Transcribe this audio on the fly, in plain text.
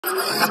Hey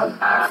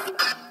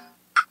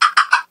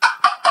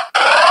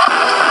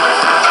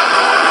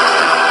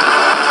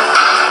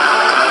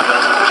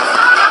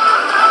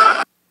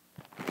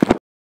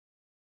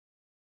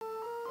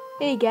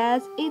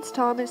guys, it's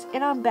Thomas,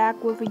 and I'm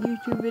back with a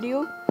YouTube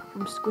video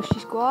from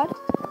Squishy Squad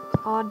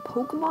on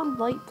Pokemon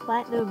Light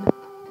Platinum.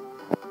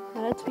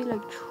 Now let's be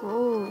like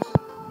trolls.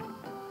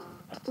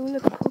 Ooh,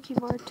 look,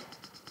 Pokemart.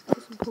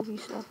 There's some Poke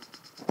stuff.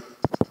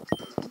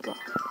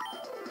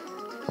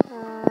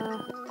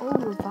 Oh,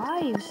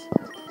 revives.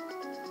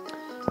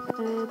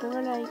 There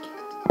were like,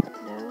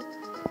 no,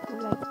 there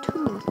were like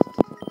 2.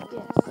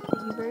 Yes,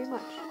 thank you very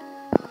much.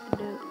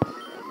 No.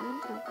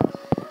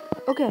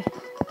 Okay.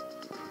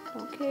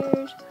 No one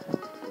cares.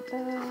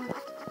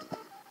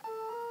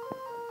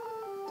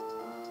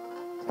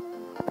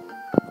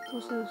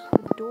 What's this?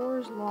 The door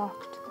is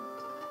locked.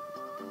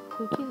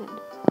 Okay then.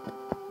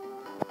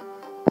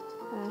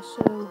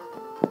 So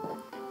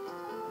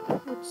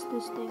what's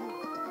this thing?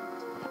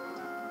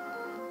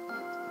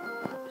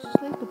 Is this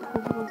like the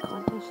Pokemon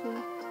contest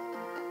thing?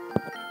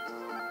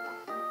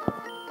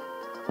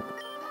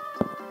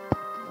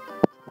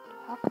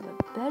 Talk of a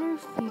better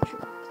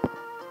future.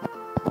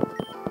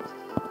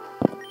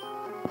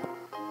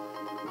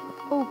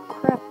 Oh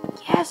crap.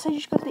 Yes, I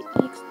just got the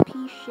EXP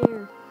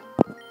share.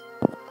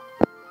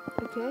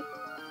 Okay,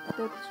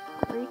 that's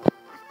great.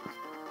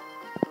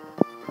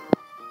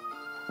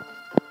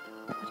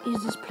 What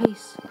is this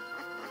place?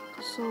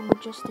 It's so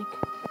majestic.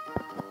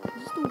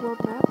 Is this the world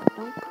map?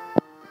 Nope.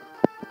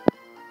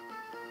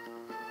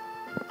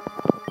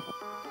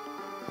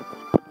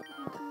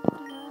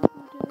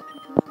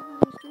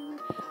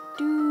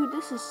 Dude,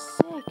 this is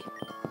sick.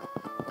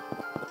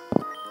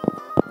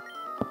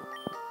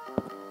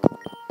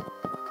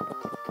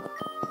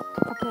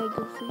 Okay,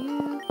 good for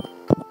you.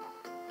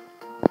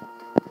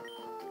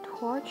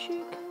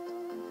 Torchic?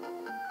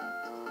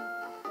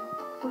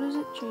 What does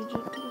it change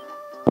it to?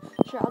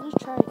 Sure, I'll just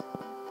try it.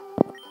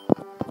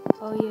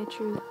 Oh yeah,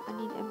 true. I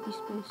need empty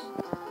space.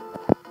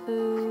 I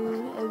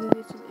will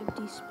get some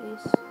empty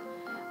space.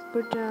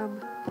 But I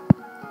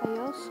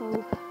also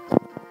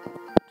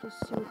just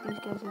see what these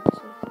guys have to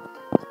say.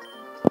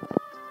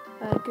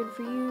 Good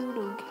for you.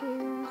 No one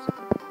cares.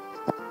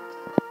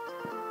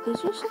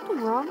 Is there something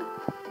wrong?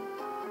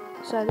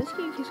 Sorry, this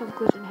game keeps on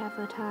glitching half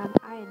the time.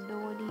 I had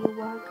no idea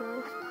why,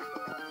 girl.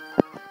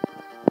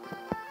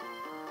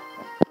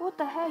 What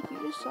the heck? You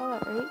just saw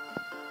that, right?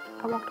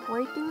 I walked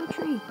right through the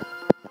tree.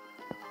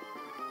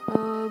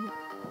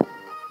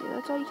 Yeah,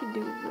 that's all you can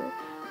do, right?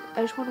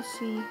 I just want to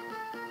see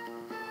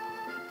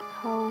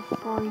how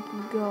far you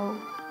can go.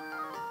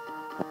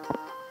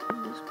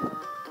 This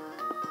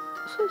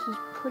place is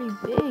pretty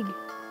big.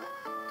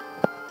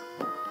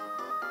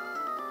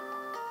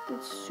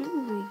 It's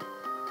super big.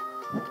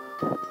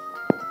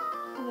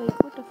 Like,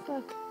 what the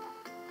fuck?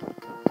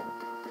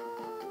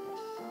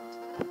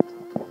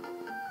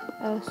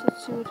 So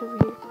let's see what's over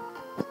here.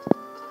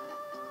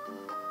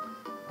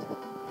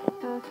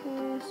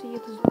 Okay, see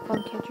if this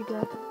bug catcher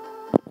guy.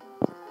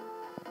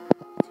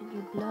 It's in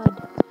your blood.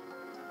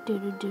 Dun,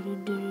 dun, dun,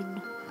 dun.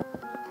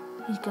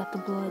 He's got the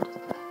blood.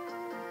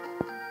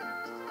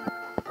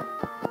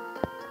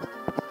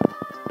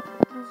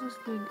 What is this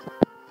thing?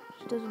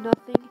 Just does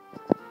nothing.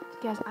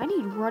 Guys, I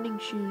need running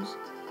shoes.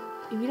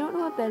 If you don't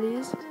know what that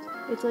is,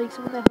 it's like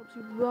someone that helps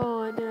you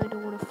run, and I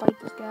don't want to fight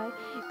this guy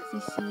because he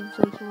seems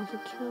like he wants to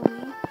kill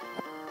me.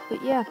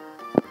 But yeah,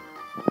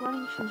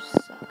 running shoes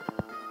suck.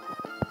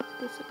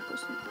 They suck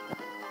pussy.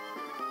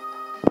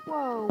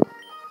 Whoa.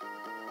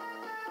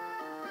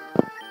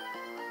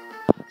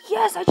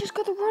 Yes, I just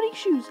got the running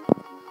shoes.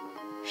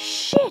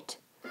 Shit.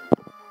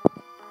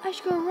 I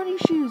just got running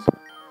shoes.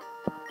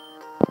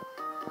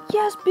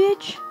 Yes,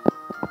 bitch.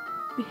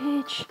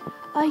 Bitch,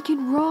 I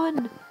can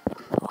run.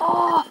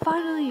 Oh,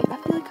 finally. I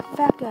feel like a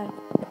fat guy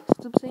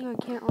since I'm saying I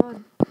can't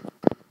run.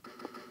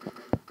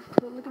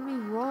 But look at me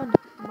run.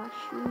 My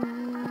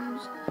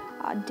shoes.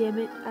 Ah, damn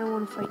it. I don't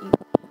want to fight you.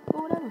 But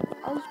whatever.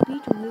 I'll just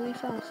beat you really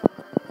fast.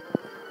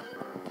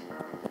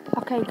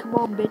 Okay, come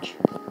on, bitch.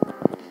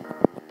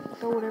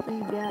 Throw whatever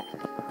you got.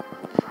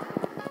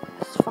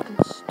 It's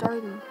fucking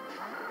starting.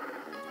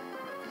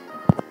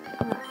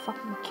 I'm gonna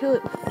fucking kill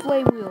it with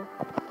Flame Wheel.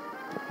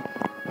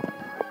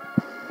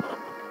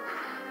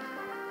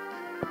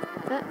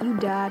 You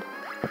died.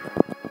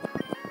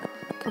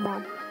 Come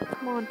on.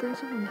 Come on, bring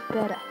something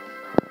better.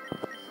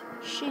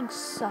 Shanks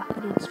suck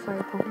against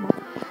fire Pokemon.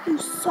 You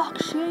suck,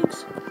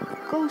 Shanks.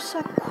 Go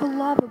suck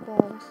lava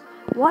balls.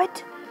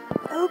 What?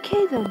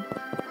 Okay then.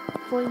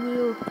 Flame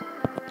Wheel.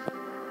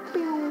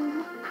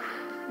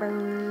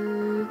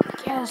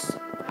 Yes.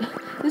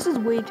 This is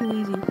way too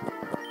easy.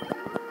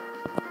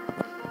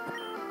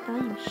 I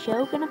am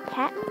so gonna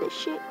patent this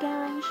shit,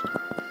 guys.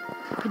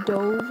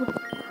 Pidove.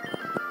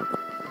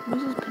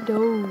 This is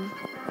Pidove.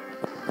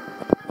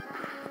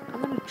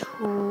 I'm gonna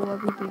troll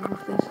everything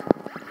with this.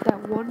 That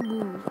one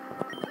move.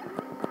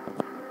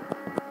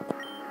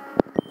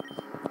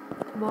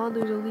 Come on,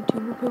 there's only 2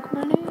 more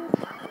Pokemon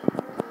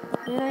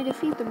left. And I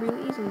defeat them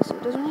really easily, so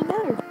it doesn't really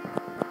matter.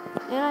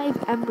 And I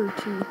have Ember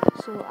too,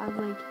 so I'm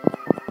like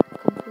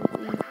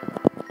completely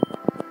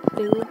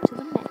built to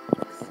the max.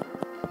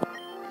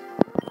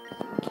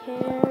 Who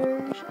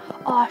cares?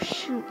 Oh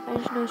shoot, I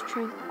just noticed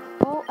Trank.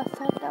 Oh, I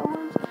thought that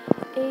was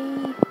a,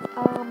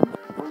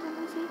 what was I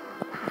gonna say?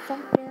 I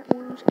thought that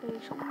was a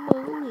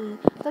somebody.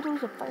 I thought it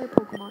was a fire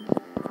Pokemon.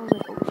 I was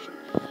like, oh shit.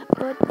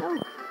 But no.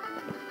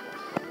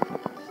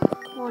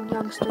 Come on,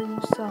 youngster, you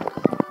suck.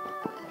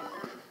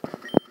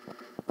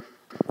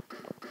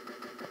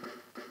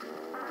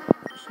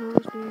 So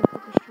is doing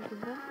purpose trick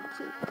and then that's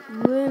it.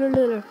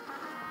 Little.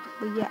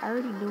 But yeah, I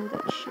already know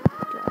that shit,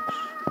 gosh.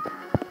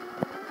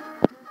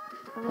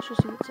 And let's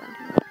just see what's down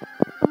here.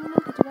 Oh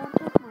look, it's a bad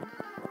Pokemon.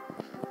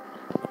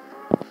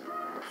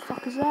 The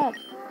fuck is that?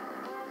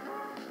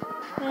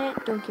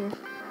 Don't care.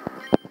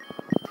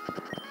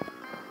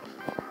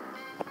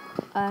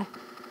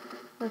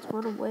 Let's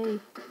run away.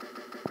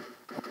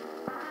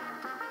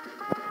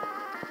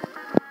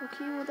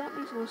 Okay, well that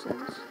makes no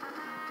sense.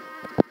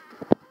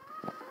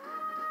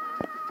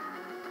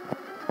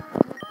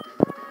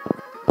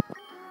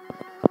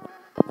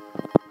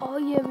 Oh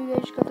yeah, maybe I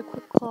just got the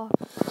quick claw.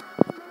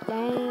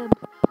 Damn.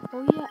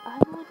 Oh yeah, I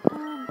want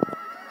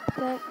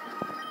that.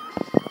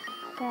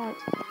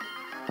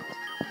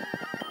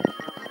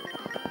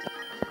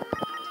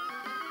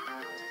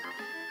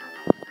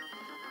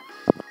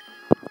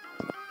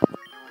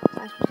 I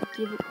was supposed to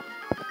give it.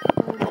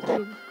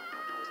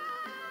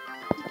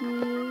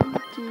 Give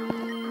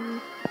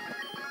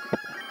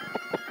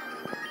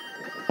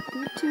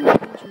it to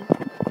Pikachu.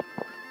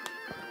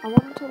 I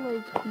want him to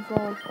like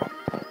evolve.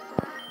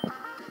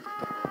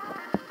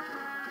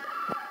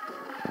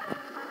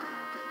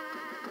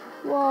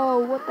 Whoa,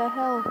 what the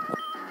hell?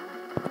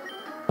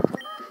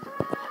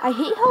 I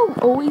hate how I'm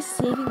always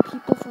saving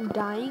people from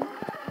dying.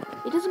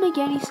 It doesn't make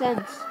any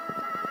sense.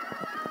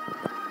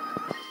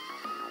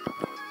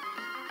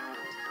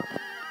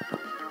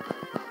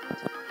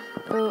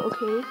 Oh,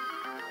 okay.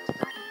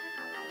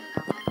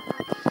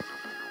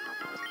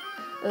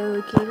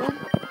 Okay then.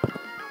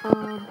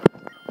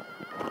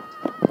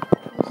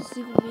 What does this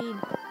even mean?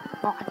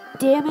 Aw, oh,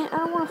 damn it, I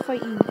don't want to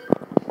fight you.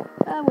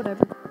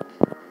 Whatever.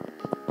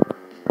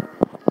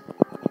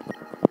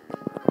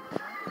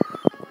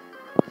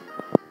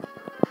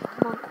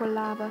 Come on,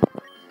 Quilava.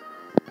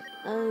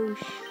 Oh,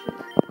 shit.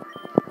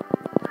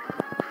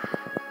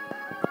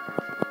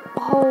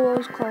 Oh, that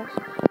was close.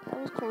 That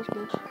was close,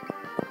 bitch.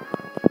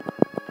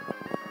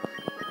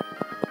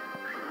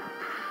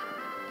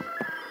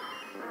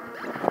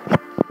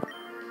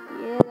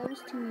 Yeah, that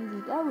was too easy.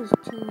 That was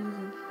too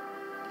easy.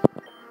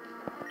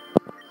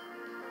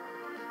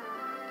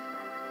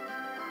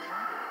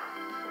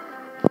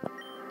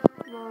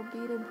 Come on,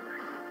 beat him.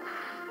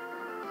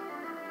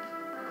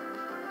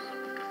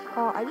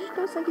 Oh, I just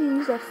noticed I could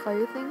use that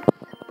fire thing,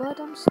 but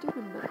I'm stupid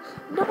enough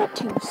not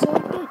to, so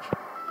bitch.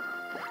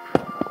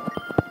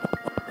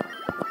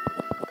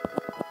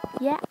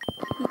 Yeah,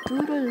 he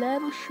grew to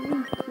level 3.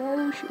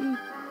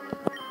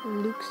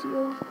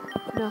 Luxio?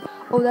 No.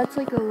 Oh, that's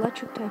like an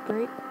electric type,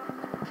 right?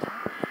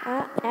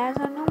 As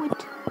I know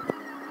it.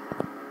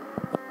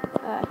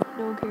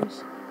 No one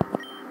cares.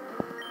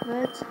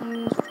 Let's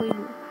use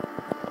Flamer.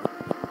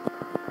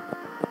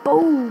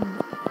 Boom!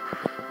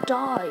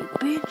 Die,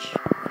 bitch!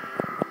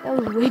 That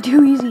was way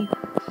too easy.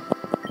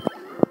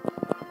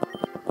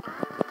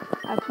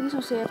 Please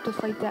don't say I have to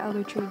fight that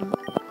other trainer.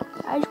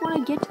 I just want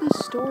to get to this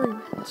story.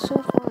 It's so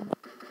fun.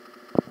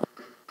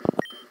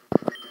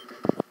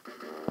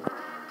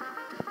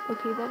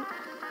 Okay then.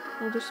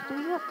 I'll just split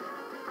it up.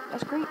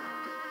 That's great.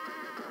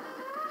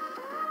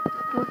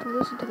 Don't have to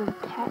listen to them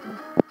patting.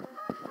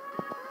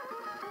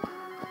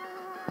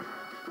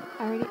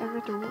 I'm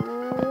going to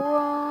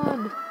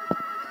run.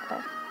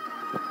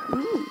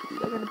 Ooh,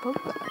 I got a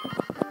Pokeball.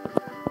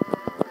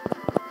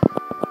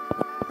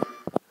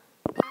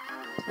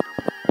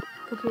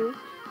 Okay,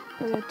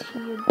 I got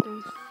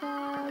TN35.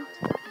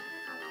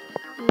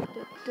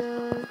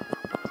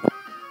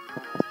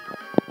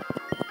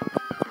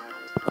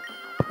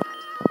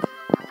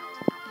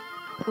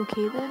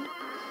 Okay then.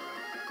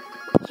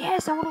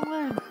 Yes, I want to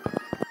learn.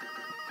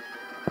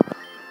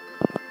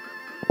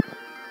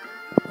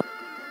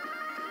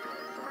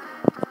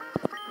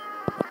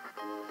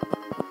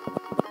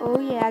 Oh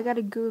yeah, I got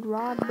a good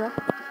rod, bruh.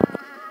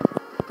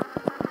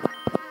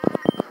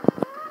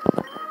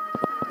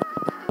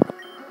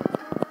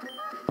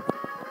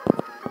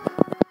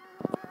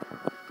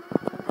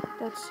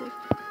 That's sick.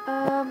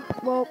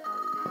 Well,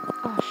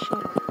 oh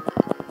shit.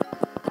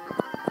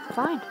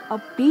 Fine,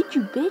 I'll beat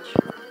you, bitch.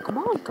 Come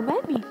on, come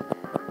at me.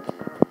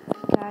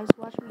 Guys,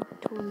 watch me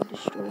totally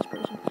destroy this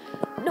person.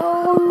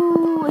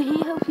 No! I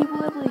hate how people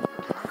have, like,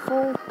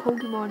 full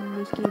Pokemon in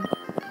this game.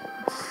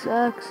 It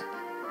sucks.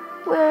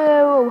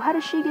 Whoa, how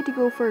does she get to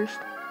go first?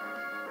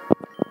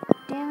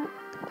 Damn it,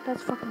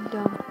 that's fucking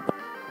dumb.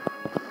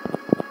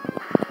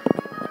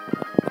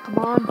 Come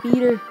on,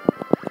 beat her.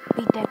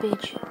 Beat that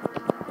bitch.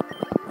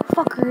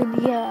 Fuck her in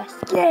the ass.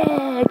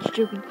 Yeah, just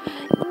joking.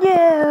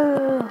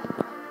 No!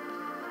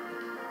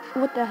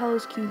 What the hell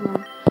is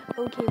Cubone?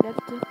 Okay,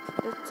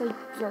 that's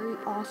like very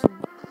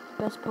awesome.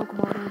 best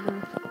Pokemon on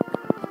Earth.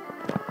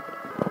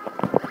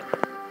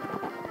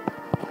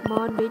 Come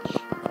on, bitch.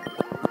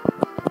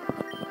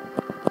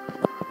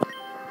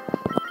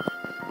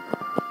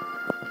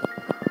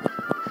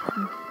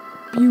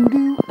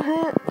 Beauty.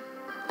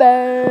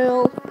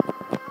 Fail.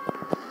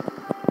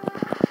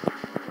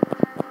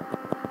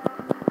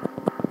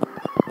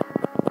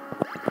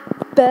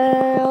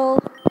 Fail.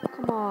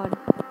 Come on.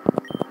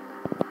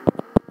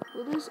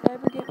 Will this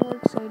ever get more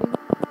exciting?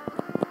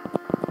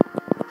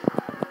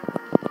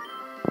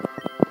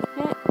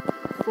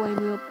 Flame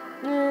wheel.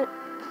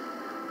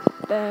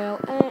 Fail.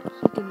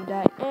 He's gonna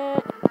die.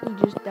 He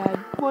just died.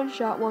 One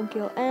shot, one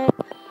kill.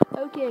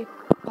 Okay.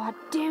 God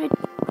damn it.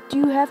 Do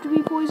you have to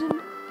be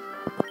poisoned?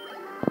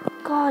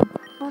 God,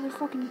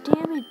 motherfucking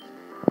damn it.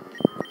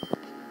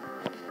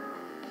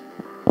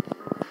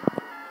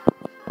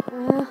 I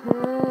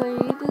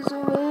hate this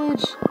so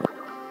much.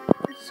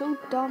 It's so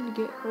dumb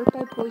to get hurt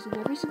by poison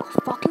every single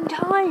fucking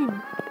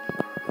time.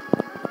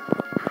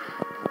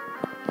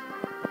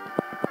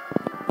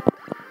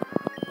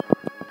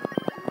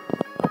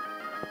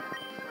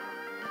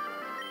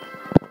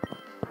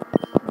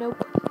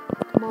 Nope.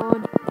 Come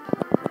on.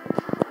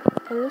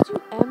 Hey, let's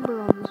do Ember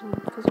on this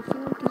one, because I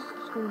feel like this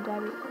is going to die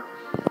right now.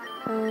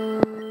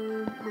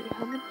 Wait,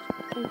 how much?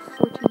 I have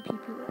 14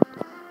 PP left.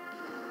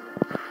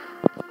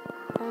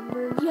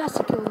 Ember, yes,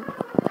 I killed him.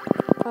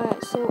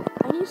 Alright, so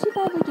I need to see if I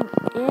have like an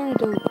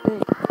antidote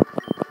that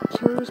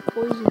cures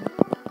poison.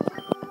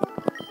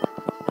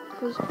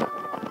 Because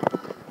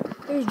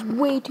there's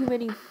way too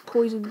many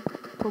poison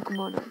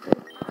Pokemon out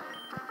there.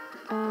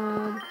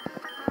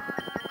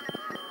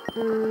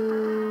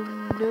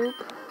 Nope.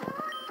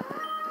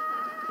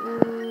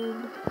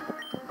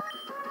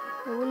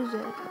 What is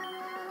that?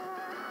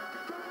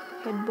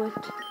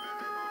 Headbutt.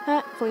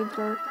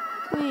 Flamethrower.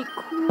 Wait,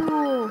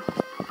 cool.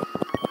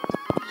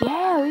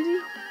 Yeah, baby.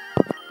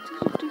 This is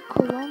the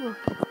Kolava.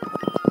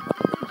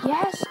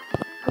 Yes.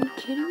 Are you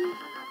kidding me?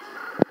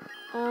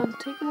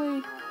 Take away.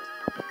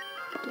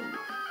 Damn it.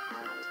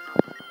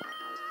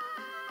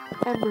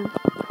 Ember.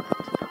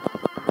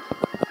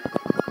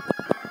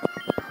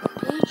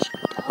 Bitch,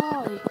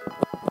 die.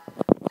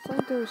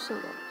 Flamethrower so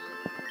low.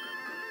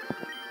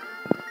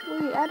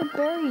 Wait, add a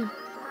berry.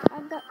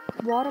 Add that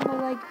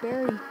watermelon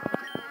berry.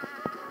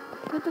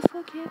 What the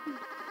fuck happened?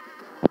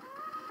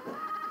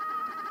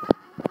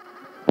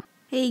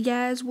 Hey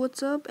guys,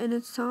 what's up? And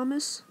it's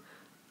Thomas.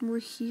 And we're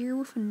here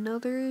with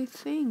another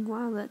thing.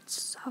 Wow, that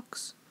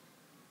sucks.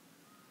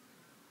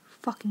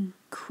 Fucking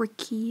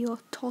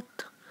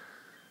Kricketot.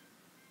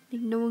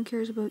 Like no one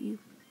cares about you.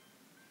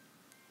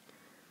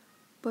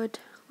 But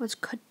let's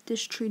cut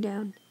this tree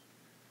down.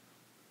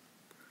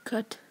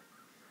 Cut.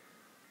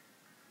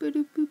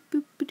 Ba-doop, boop,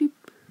 boop, ba-doop.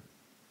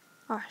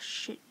 Ah,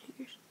 shit,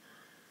 niggers.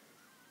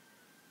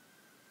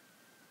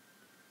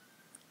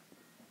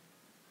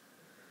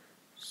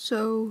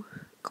 So,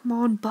 come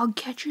on, bug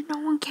catcher, no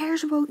one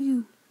cares about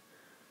you.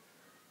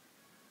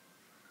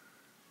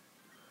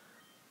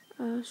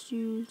 Let's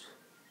use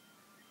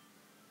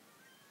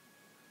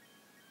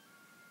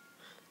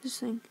this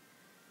thing.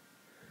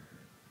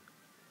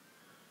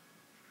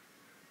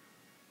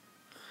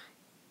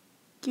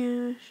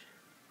 Gosh.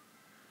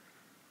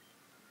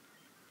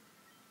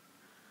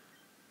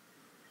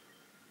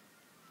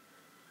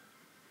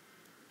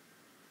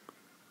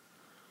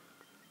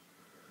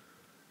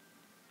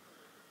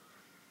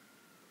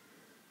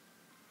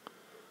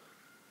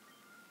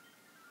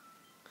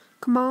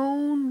 Come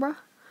on, bruh.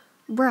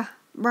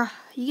 Bruh.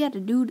 You gotta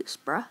do this,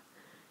 bruh.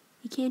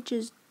 You can't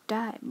just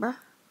die, bruh.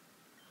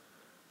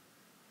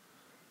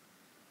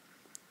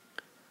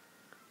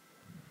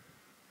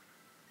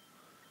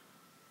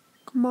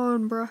 Come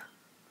on, bruh.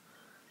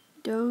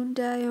 Don't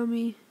die on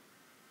me.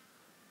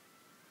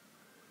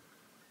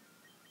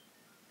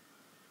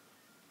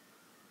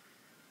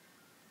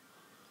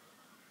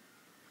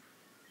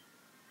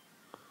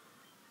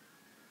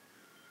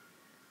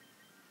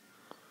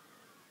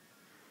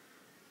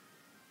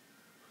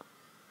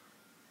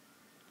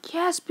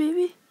 Yes,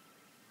 baby.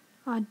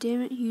 Aw,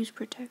 damn it, use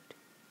protect.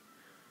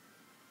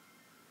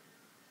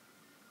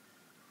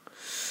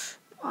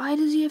 Why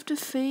does he have to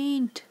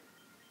faint?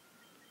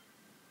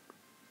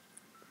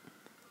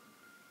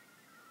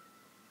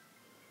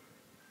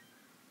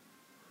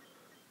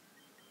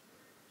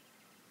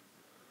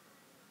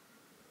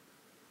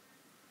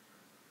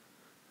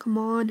 Come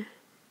on.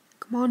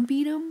 Come on,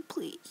 beat him,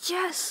 please.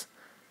 Yes!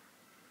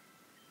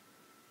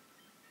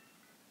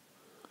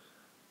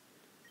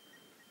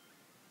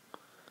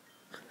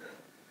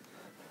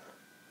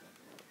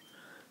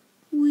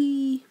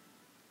 Wee.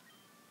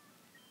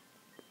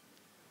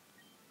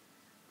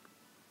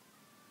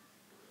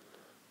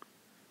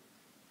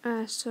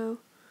 So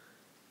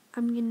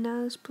I'm getting out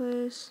of this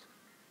place.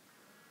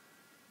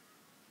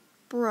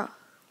 Bruh.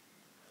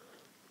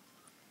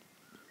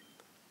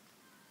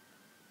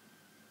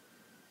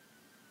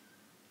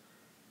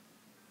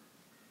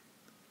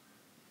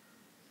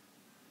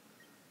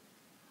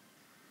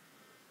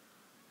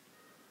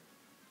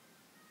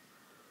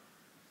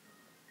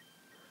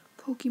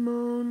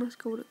 Pokemon, let's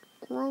go to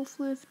Growth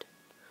Lift.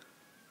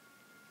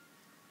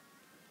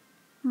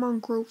 Come on,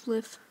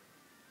 Growlithe.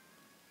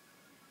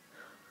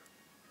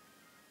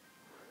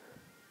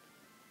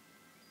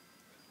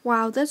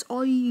 Wow, that's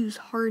all you use,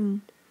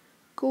 Harden.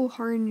 Go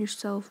harden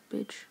yourself,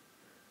 bitch.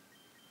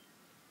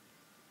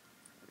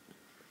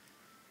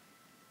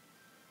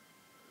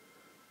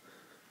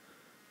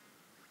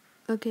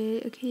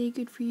 Okay,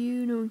 good for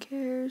you. No one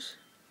cares.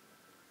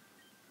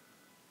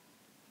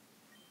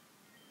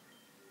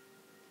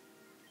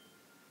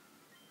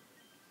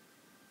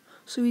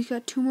 So he's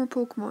got 2 more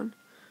Pokemon.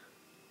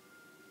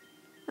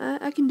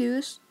 I can do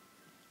this.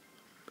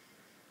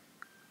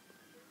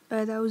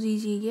 That was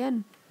easy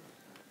again.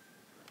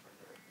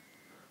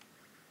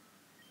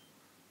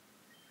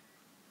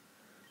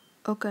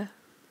 Okay.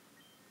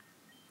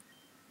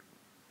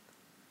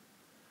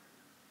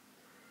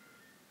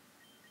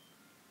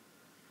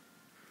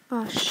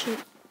 Oh, shit.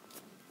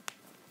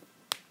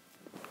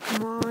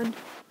 Come on.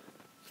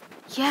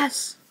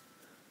 Yes!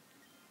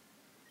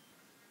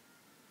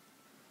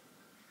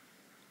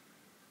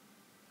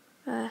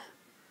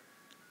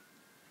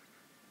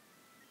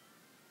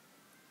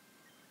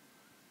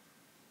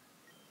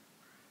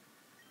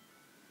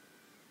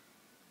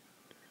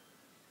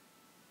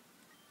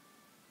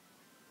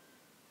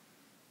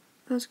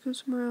 Let's go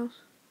somewhere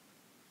else.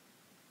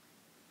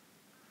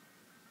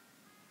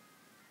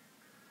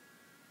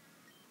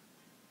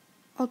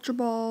 Ultra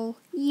Ball.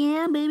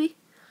 Yeah, baby.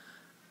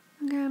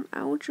 I got an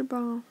Ultra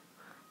Ball.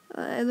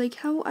 I like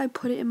how I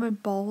put it in my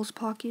balls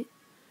pocket.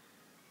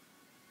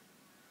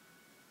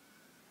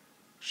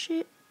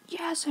 Shit.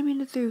 Yes, I made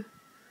it through.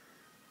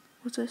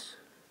 What's this?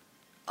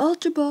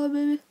 Ultra Ball,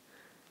 baby.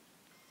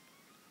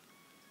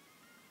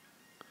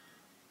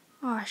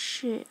 Aw,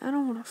 shit. I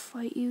don't want to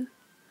fight you.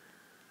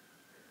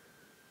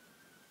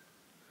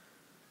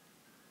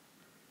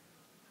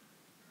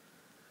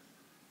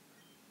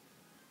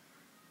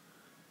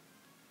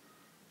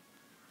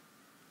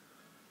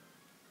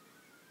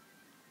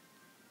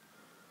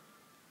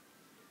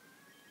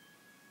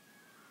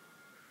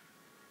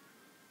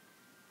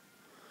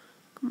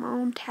 Come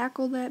on,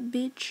 tackle that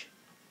bitch.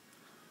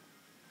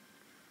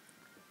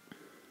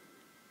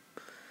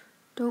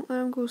 Don't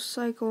let him go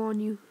psycho on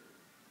you.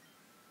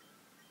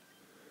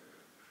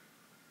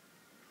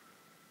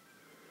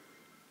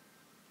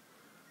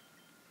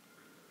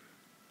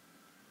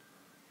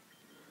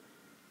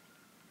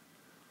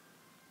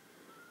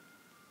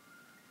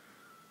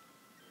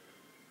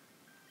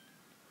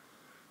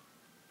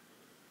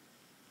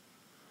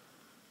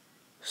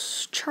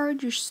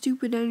 Charge your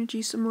stupid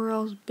energy somewhere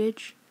else,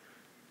 bitch.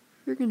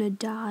 You're gonna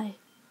die.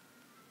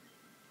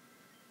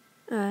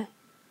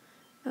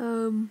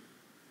 Come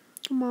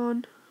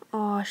on.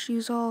 Aw,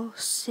 she's all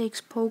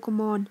 6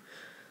 Pokemon.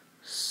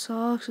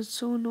 Sucks, it's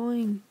so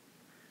annoying.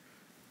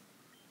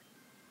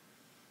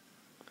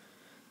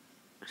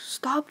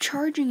 Stop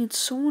charging, it's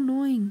so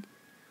annoying.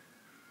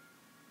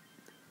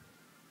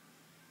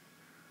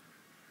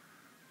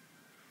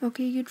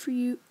 Okay, good for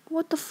you.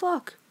 What the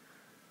fuck?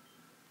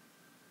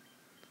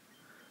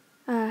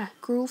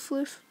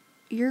 Growlithe,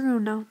 you're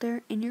going out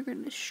there and you're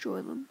gonna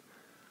destroy them.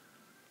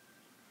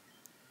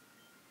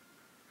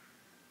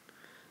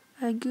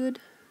 Good.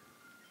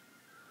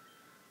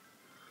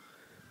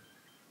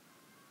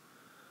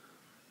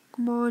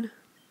 Come on.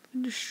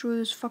 Destroy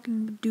this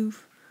fucking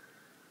doof.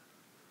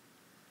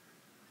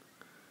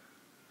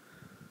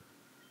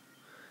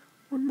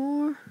 One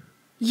more.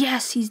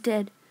 Yes, he's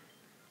dead.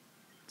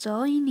 That's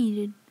all you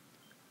needed.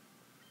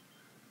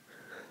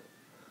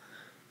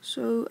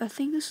 So, I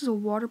think this is a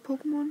water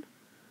Pokemon.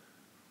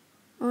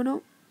 Oh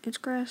no, it's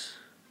grass.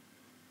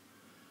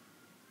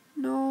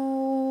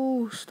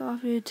 No,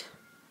 stop it.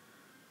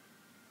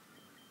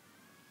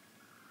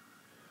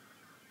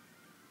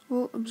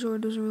 Well,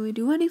 Absorb doesn't really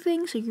do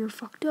anything, so you're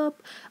fucked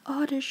up.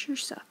 Oh, that sure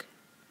suck.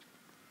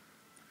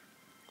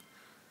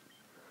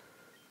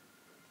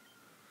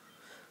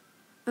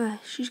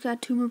 She's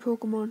got 2 more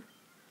Pokemon.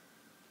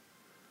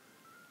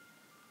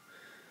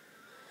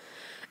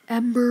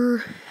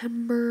 Ember.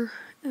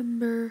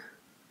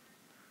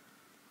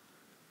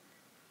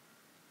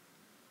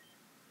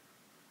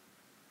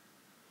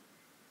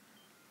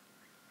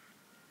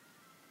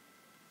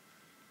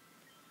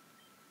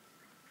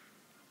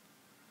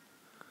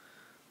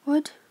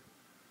 What?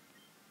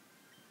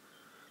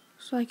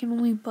 So I can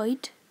only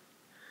bite?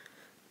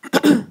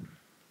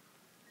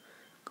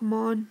 Come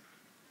on.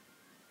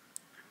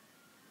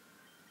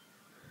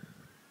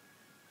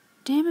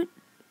 Damn it.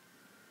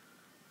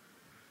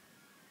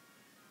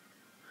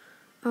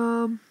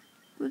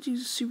 Let's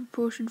use a super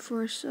potion for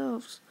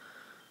ourselves.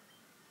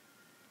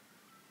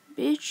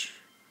 Bitch.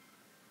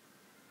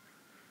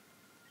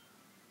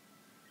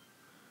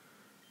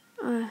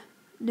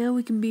 Now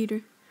we can beat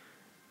her.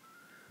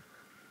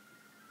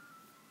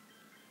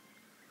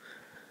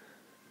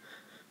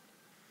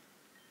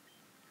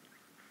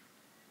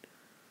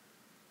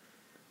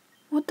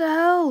 What the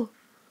hell?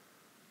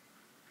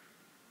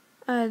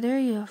 There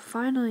you go,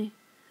 finally.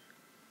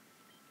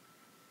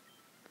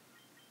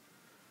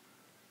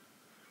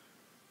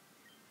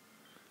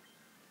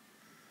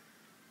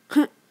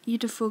 You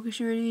have to focus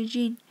your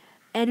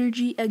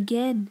energy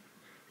again.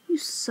 You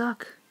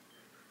suck.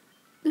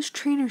 This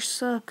trainer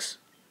sucks.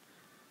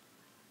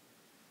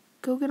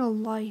 Go get a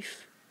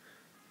life.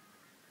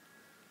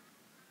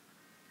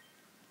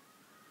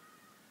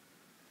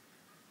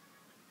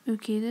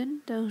 Okay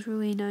then, that was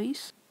really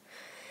nice.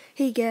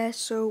 Hey guys,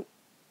 so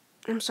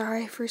I'm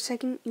sorry for a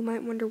second. You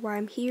might wonder why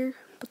I'm here,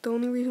 but the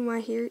only reason why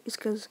I'm here is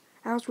because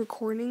I was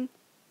recording,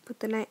 but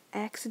then I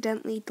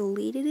accidentally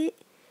deleted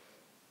it,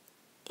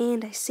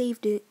 and I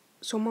saved it,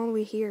 so I'm all the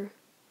way here.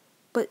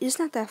 But it's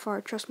not that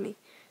far, trust me.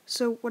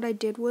 So what I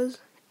did was,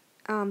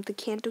 the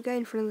Kanto guy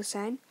in front of the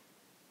sign,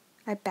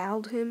 I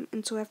bowed him,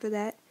 and so after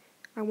that,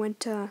 I went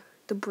to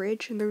the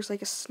bridge, and there was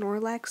like a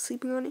Snorlax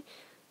sleeping on it.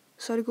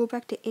 So I had to go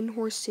back to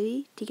In-Horse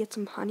City to get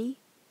some honey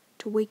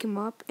to wake him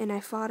up, and I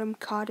fought him,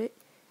 caught it.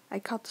 I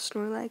caught the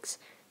Snorlax.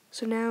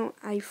 So now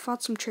I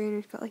fought some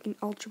trainers, got like an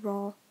Ultra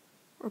Ball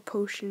or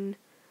potion,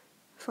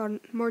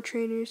 fought more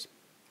trainers.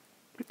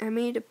 I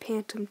made a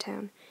Pantom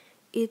Town.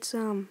 It's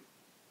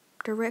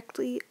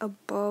directly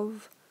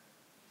above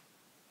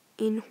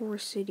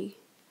In-Horse City.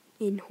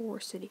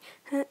 In-Horse City.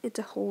 Huh, it's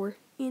a whore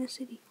in a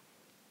city.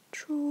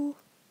 Troll.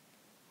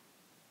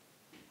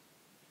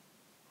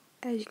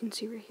 As you can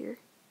see right here.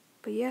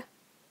 But yeah.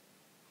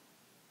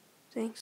 Thanks.